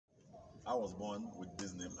I was born with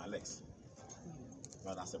this name, Alex.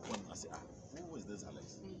 But at a point, I said, who is this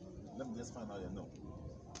Alex? Let me just find out. No.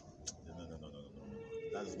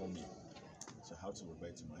 That is not me. So how to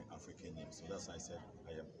revert to my African name. So that's why I said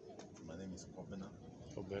my name is Obena.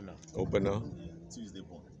 Tuesday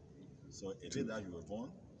born. So a day that you were born,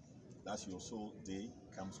 that's your soul day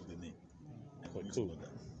comes with the name. And Quite you cool. know that.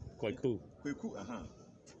 Quite cool. Kweku,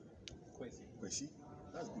 Kwesi.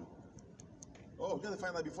 That's good. Oh, you gotta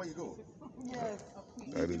find out before you go. Yes.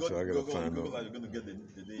 I did too. I gotta find out. You're gonna get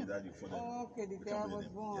the day that you for them. Oh, okay, the day I was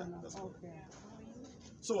born. Yeah, that's correct. Okay.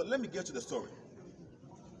 So let me get to the story.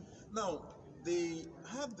 Now, they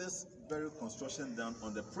have this very construction done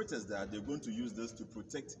on the pretext that they're going to use this to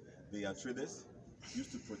protect their traders,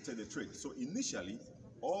 used to protect the trade. So initially,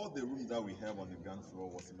 all the rooms that we have on the ground floor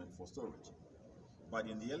was meant for storage. But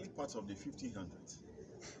in the early parts of the 1500s,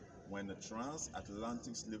 when the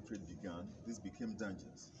transatlantic slave trade began, this became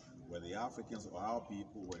dungeons, where the Africans or our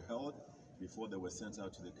people were held before they were sent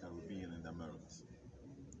out to the Caribbean and the Americas.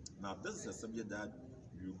 Now, this is a subject that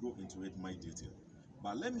you go into it in detail.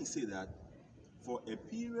 But let me say that for a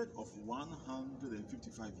period of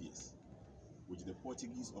 155 years, which the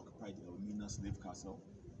Portuguese occupied Elmina slave castle,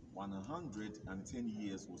 110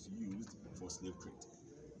 years was used for slave trade.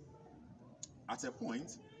 At a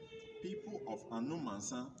point, people of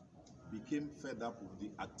Anumansa became fed up with the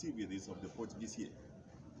activities of the Portuguese here,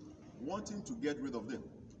 wanting to get rid of them.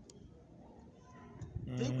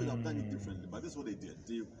 They could have done it differently, but this is what they did.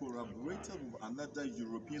 They collaborated with another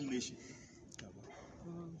European nation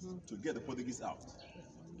to get the Portuguese out,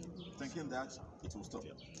 thinking that it will stop.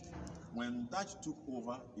 When Dutch took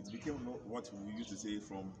over, it became what we used to say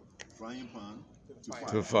from frying pan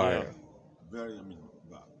to fire. Very,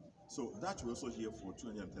 bad. So Dutch was also here for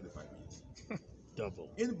 235 years. Double.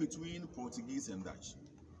 In between Portuguese and Dutch,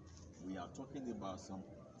 we are talking about some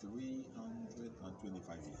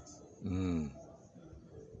 325 years.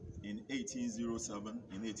 In 1807,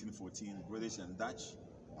 in 1814, British and Dutch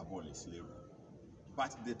abolished slavery.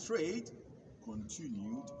 But the trade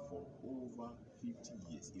continued for over 50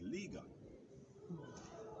 years, illegal.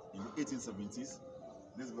 In the 1870s,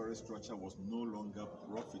 this very structure was no longer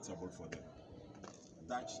profitable for them.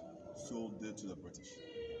 Dutch sold it to the British.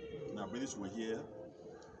 Now, British were here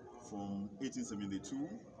from 1872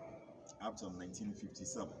 up to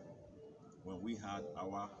 1957, when we had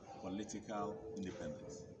our political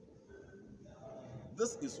independence.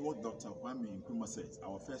 This is what Dr. Kwame Nkrumah says,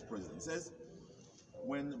 our first president. He says,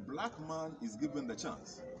 when black man is given the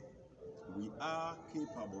chance, we are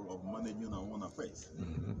capable of managing our own affairs.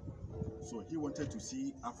 So he wanted to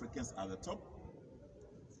see Africans at the top,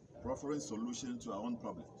 proffering solutions to our own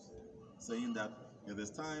problems, saying that it is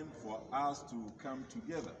time for us to come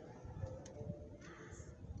together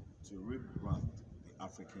to rebrand the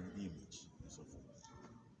African image and so forth.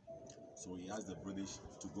 So he asked the British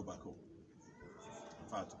to go back home. In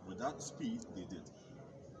fact, with that speed, they did.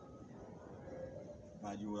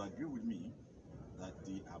 But you will agree with me that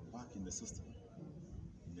they are back in the system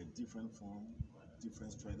in a different form,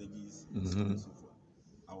 different strategies, and so on and so forth.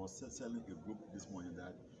 I was telling a group this morning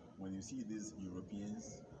that when you see these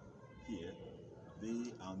Europeans here,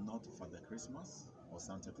 they are not Father Christmas or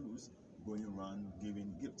Santa Claus going around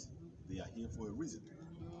giving gifts. They are here for a reason.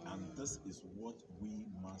 And this is what we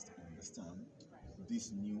must understand,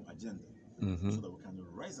 this new agenda, so that we can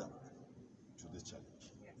rise up to this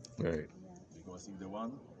challenge. Right. Because if the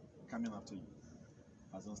one coming after you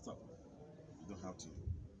hasn't stopped, you don't have to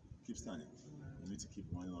keep standing. You need to keep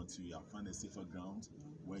running until you find a safer ground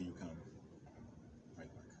where you can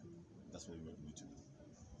fight back. That's what we need to do.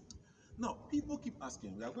 Now, people keep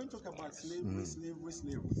asking, we are going to talk about slavery,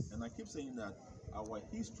 slavery. And I keep saying that our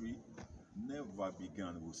history never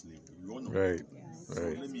began with slavery. You all know. Right. So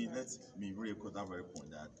let me re-echo that very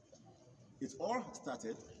point, that it all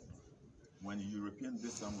started when Europeans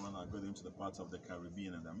this time around are going into the parts of the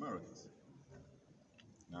Caribbean and the Americas.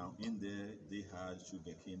 Now, in there, they had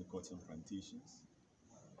sugarcane cotton plantations.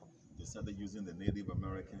 They started using the Native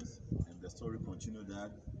Americans, and the story continued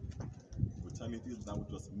that brutality that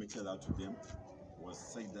was meted out to them was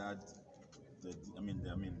said that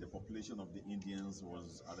the population of the Indians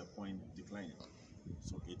was at a point declining.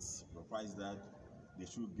 So it's proposed that they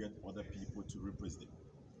should get other people to replace them.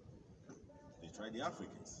 They tried the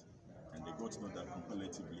Africans, and they got to know that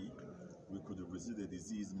comparatively we could resist the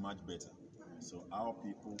disease much better. So our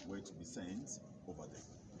people were to be sent over there.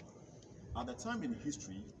 At the time in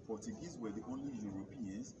history, Portuguese were the only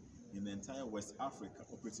Europeans in the entire West Africa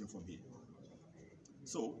operating from here.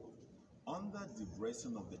 So, under the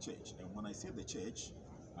blessing of the church, and when I say the church,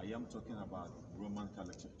 I am talking about Roman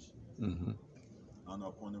Catholic Church. and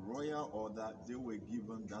upon a royal order, they were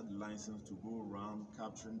given that license to go around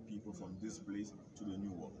capturing people from this place to the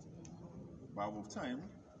New World. But with time,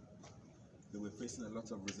 they were facing a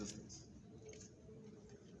lot of resistance.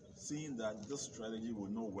 Seeing that this strategy will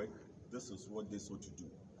not work, this is what they sought to do,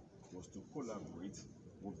 was to collaborate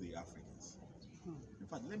with the Africans. In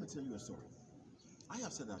fact, let me tell you a story. I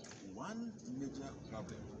have said that one major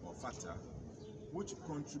problem or factor which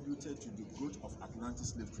contributed to the growth of Atlantic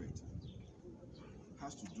slave trade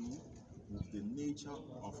has to do with the nature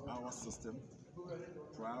of our system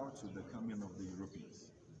prior to the coming of the Europeans.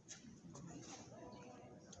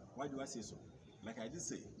 Why do I say so? Like I did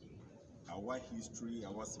say, our history,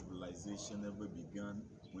 our civilization never began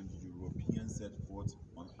when the Europeans set foot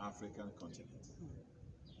on African continent.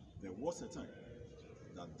 There was a time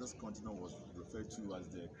that this continent was referred to as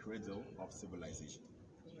the cradle of civilization.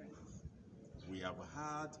 We have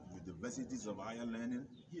had universities of higher learning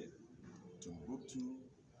here, Timbuktu,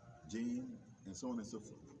 Jain, and so on and so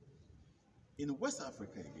forth. In West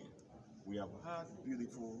Africa again, we have had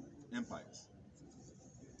beautiful empires.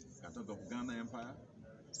 I talk of Ghana Empire,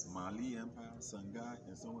 Mali Empire, Sangha,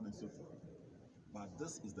 and so on and so forth. But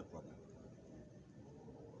this is the problem.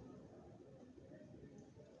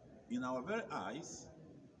 In our very eyes,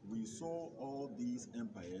 we saw all these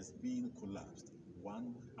empires being collapsed,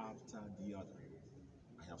 one after the other.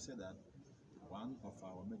 I have said that one of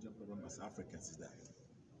our major problems as Africans is that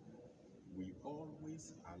we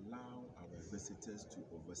always allow our visitors to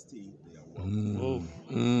overstay their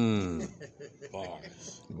welcome.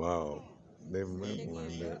 Wow. Never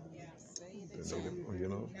learned that. You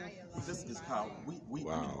know? This is how we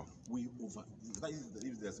Wow. we over,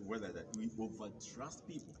 if there's a word like that, we overtrust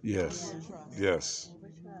people. Yes. Yes.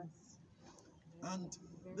 And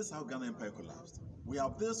this is how Ghana Empire collapsed. We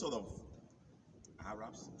have this sort of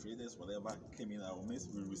Arabs, traders, whatever, came in our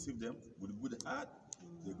midst. We received them with a good heart.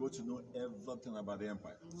 They go to know everything about the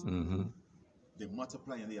empire. Mm-hmm. They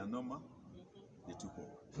multiply and they are normal. They took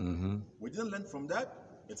over. Mm-hmm. We didn't learn from that.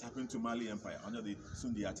 It happened to Mali Empire under the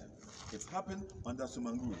Sundiata. It happened under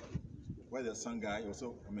Sumanguru, where the Sangha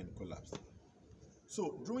also, collapsed.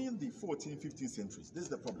 So during the 14th, 15th centuries, this is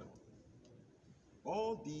the problem.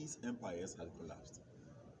 All these empires had collapsed.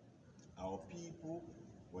 Our people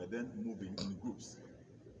were then moving in groups.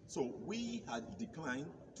 So we had declined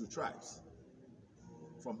to tribes,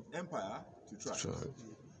 from empire to tribes.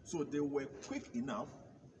 So they were quick enough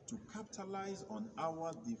to capitalize on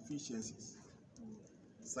our deficiencies,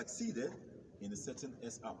 succeeded in setting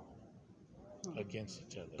us up against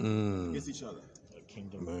each other. Against each other. A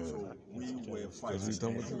kingdom. So we were fighting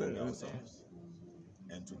among ourselves.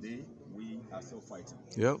 And today we are still fighting.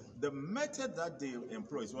 Yep. The method that they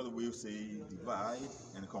employ is what we say divide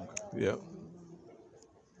and conquer. Yep.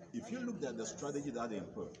 If you looked at the strategy that they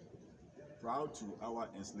employed prior to our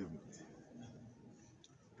enslavement,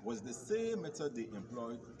 was the same method they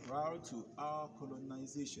employed prior to our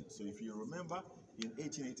colonization. So if you remember, in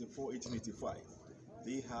 1884, 1885,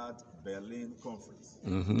 they had Berlin Conference.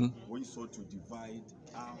 Mm-hmm. We sought to divide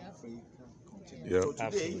Africa continent. Yep. So today,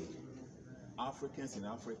 Absolutely. Africans in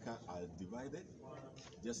Africa are divided,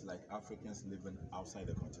 just like Africans living outside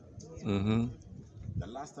the continent. Mm-hmm. The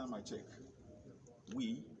last time I checked,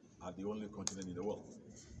 we are the only continent in the world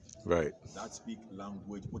Right. that speak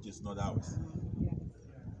language which is not ours.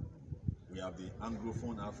 We have the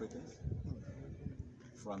Anglophone Africans,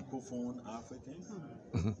 Francophone Africans,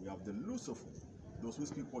 we have the Lusophone, those who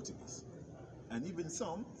speak Portuguese. And even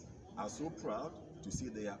some are so proud to say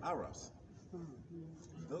they are Arabs.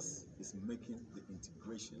 This is making the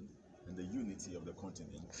integration and the unity of the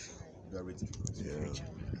continent very difficult. Yeah.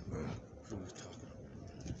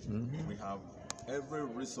 We have every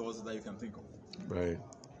resource that you can think of. Right.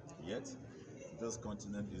 Yet, this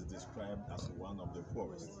continent is described as one of the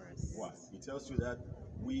poorest. Why? It tells you that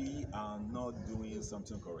we are not doing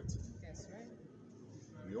something correct. That's right.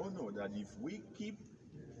 We all know that if we keep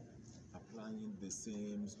applying the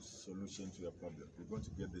same solution to a problem, we're going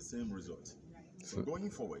to get the same result. So going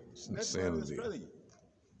forward, let's learn the insanity. strategy.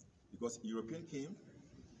 Because European came,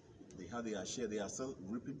 they had their share, they are still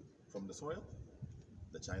reaping from the soil.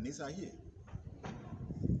 The Chinese are here.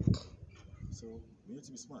 So we need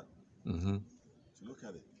to be smart Mm-hmm. to look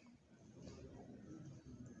at it.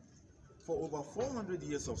 For over 400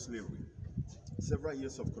 years of slavery, several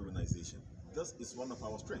years of colonization, this is one of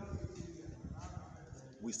our strengths.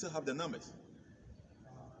 We still have the numbers.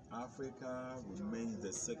 Africa remains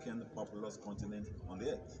the second populous continent on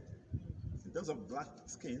the earth. In terms of black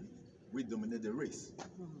skin, we dominate the race.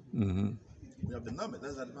 Mm-hmm. We have the numbers,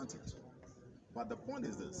 that's the advantage. But the point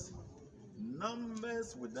is this: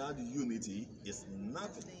 numbers without unity is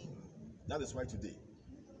nothing. That is why today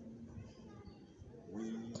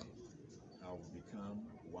we have become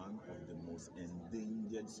one of the most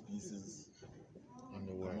endangered species In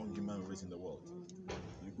the world. among human race in the world.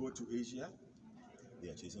 You go to Asia, they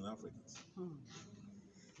are chasing Africans.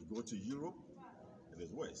 You go to Europe, it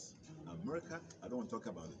is worse. America, I don't want to talk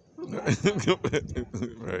about it.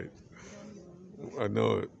 Right. I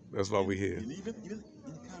know it. That's why we're here. And even in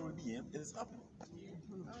Caribbean, it is happening.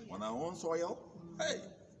 On our own soil, hey.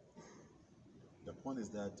 The point is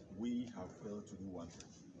that we have failed to do one thing,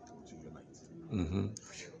 to unite.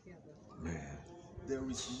 Mm-hmm. Man. There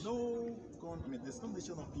is no there's no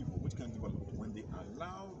nation of people which can develop when they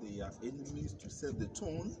allow their enemies to set the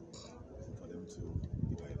tone for them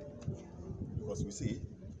to divide. Because we see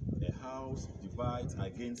a house divides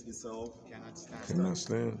against itself Cannot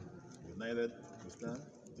stand. United we stand,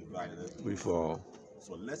 divided We fall.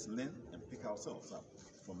 So let's learn and pick ourselves up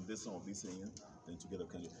from this some of these sayings, then together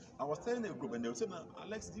can. I was telling a group and they were saying,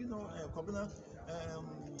 Alex, do you know, Kobina,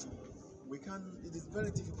 we can. It is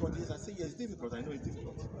very difficult. Yes, I say yes, it's difficult. I know it's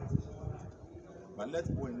difficult. But let's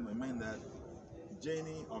go in my mind that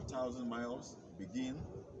journey of 1,000 miles begin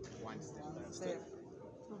one step.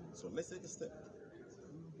 So let's take a step.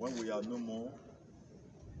 When we are no more,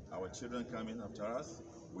 our children come in after us.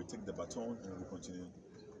 We take the baton and we continue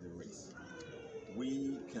the race.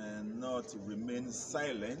 We cannot remain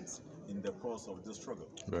silent in the course of the struggle.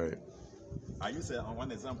 Right. I used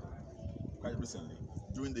one example quite recently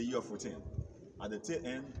during the year of 14. At the tail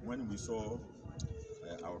end, when we saw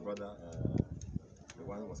our brother, the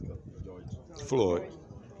one who was killed, George Floyd.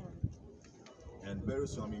 and very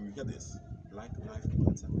soon, we get this Black Lives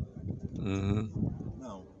Matter. Mm-hmm.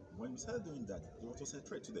 Now, when we started doing that, it was also a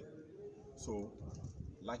threat to them. So,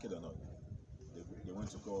 like it or not, they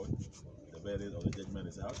went to court. The verdict or the judgment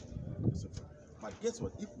is out, and so forth. But guess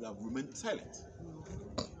what? If we have remained silent,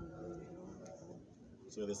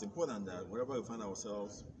 so it is important that wherever we find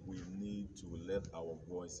ourselves, we need to let our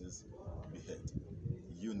voices be heard.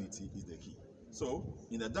 Unity is the key. So,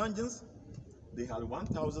 in the dungeons, they had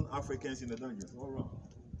 1,000 Africans in the dungeons all around.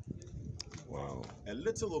 Wow. A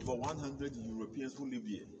little over 100 Europeans who live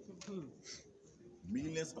here.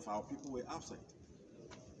 Millions of our people were outside.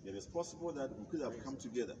 It is possible that we could have come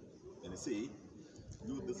together and say,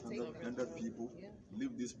 you, this 100 people,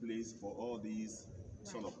 leave this place for all these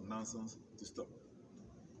sort of nonsense to stop.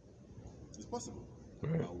 It's possible.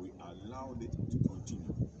 Right. But we allowed it to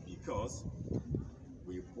continue because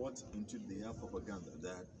we bought into their propaganda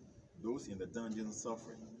that those in the dungeon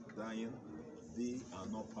suffering, dying, they are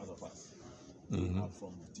not part of us. They are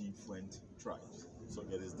from different tribes. So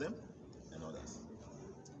it is them and others.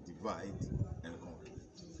 Divide and conquer.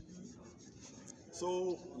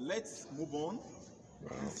 So let's move on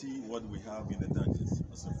and see what we have in the dungeons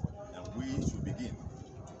and so forth. And we should begin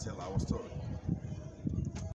to tell our story.